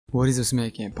What is a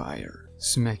SmackNPie?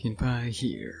 SmackNPie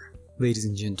here. Ladies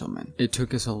and gentlemen, it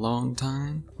took us a long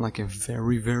time, like a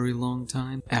very long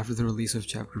time, after the release of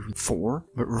Chapter 4,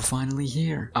 but we're finally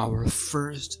here. Our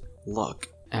first look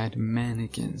at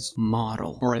Mannequins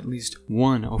model, or at least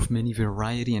one of many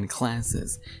variety and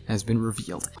classes, has been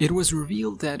revealed. It was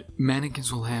revealed that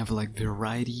Mannequins will have like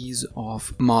varieties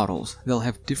of models. They'll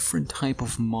have different type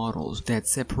of models that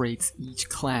separates each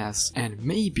class and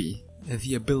maybe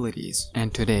the abilities.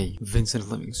 And today, Vincent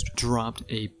Livingston dropped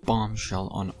a bombshell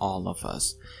on all of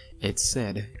us. It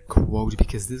said, quote,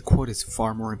 because this quote is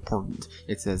far more important.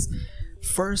 It says,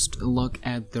 first look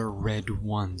at the red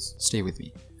ones. Stay with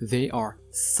me. They are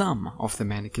some of the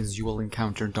mannequins you will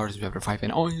encounter in Dark Souls Chapter 5,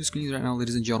 and on your screens right now,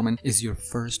 ladies and gentlemen, is your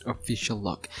first official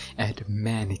look at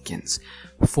Mannequins,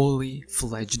 fully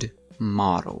fledged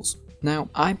models. Now,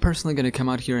 I'm personally gonna come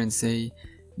out here and say,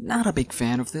 not a big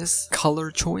fan of this color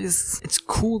choice. It's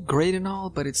cool, great and all,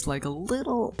 but it's like a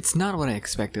little... It's not what I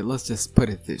expected, let's just put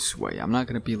it this way. I'm not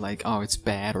gonna be like, oh, it's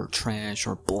bad or trash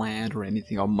or bland or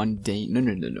anything or mundane.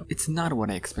 No. It's not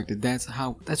what I expected. That's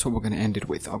what we're gonna end it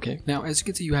with, okay? Now, as you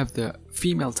can see, you have the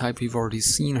female type. We've already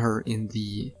seen her in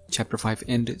the Chapter 5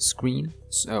 end screen,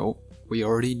 so we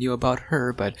already knew about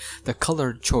her, but the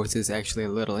color choice is actually a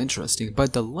little interesting.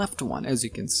 But the left one, as you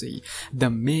can see, the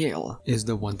male is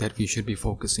the one that we should be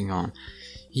focusing on.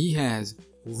 He has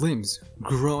limbs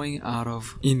growing out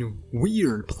of in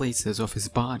weird places of his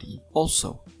body.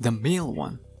 Also, the male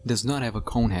one does not have a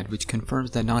cone head, which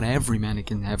confirms that not every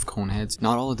mannequin have cone heads.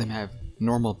 Not all of them have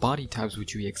normal body types,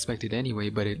 which we expected anyway,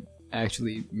 but it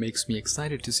actually makes me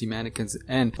excited to see mannequins.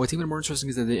 And what's even more interesting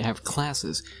is that they have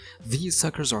classes. These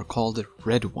suckers are called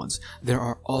red ones. There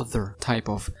are other type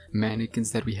of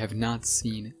mannequins that we have not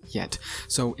seen yet.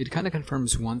 So it kind of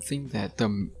confirms one thing, that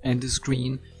the end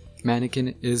screen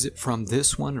mannequin is from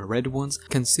this one, red ones.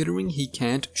 Considering he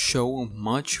can't show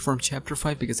much from Chapter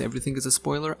 5 because everything is a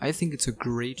spoiler, I think it's a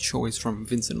great choice from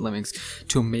Vincent Livingston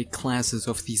to make classes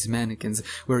of these mannequins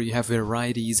where you have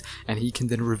varieties, and he can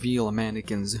then reveal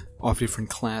mannequins of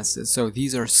different classes. So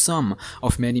these are some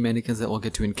of many mannequins that we'll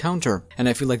get to encounter, and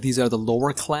I feel like these are the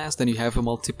lower class. Then you have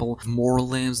multiple more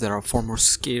limbs that are far more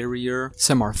scarier.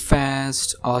 Some are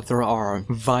fast, other are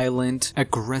violent,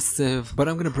 aggressive, but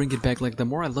I'm gonna bring it back. Like, the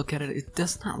more I look at it, it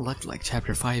does not look like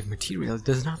Chapter 5 material. It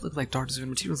does not look like Dark Souls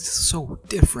material. It's so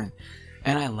different.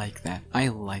 And I like that.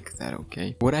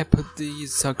 Okay? Would I put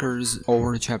these suckers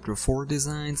over Chapter 4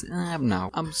 designs? No.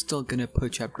 I'm still gonna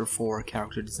put Chapter 4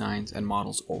 character designs and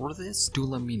models over this. Do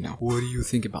let me know. What do you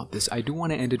think about this? I do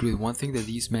want to end it with one thing, that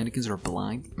these mannequins are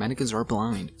blind. Mannequins are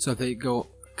blind. So they go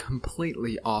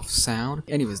completely off sound.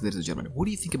 Anyways, ladies and gentlemen, what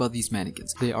do you think about these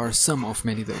mannequins? They are some of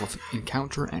many that we'll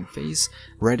encounter and face.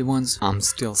 Red ones, I'm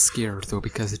still scared though,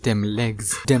 because them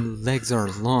legs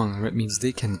are long. That means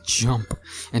they can jump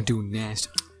and do nasty.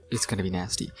 It's gonna be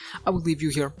nasty. I will leave you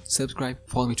here. Subscribe,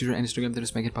 follow me on Twitter and Instagram, that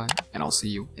is SmackNPie, and I'll see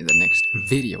you in the next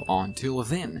video. Until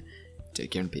then,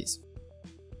 take care and peace.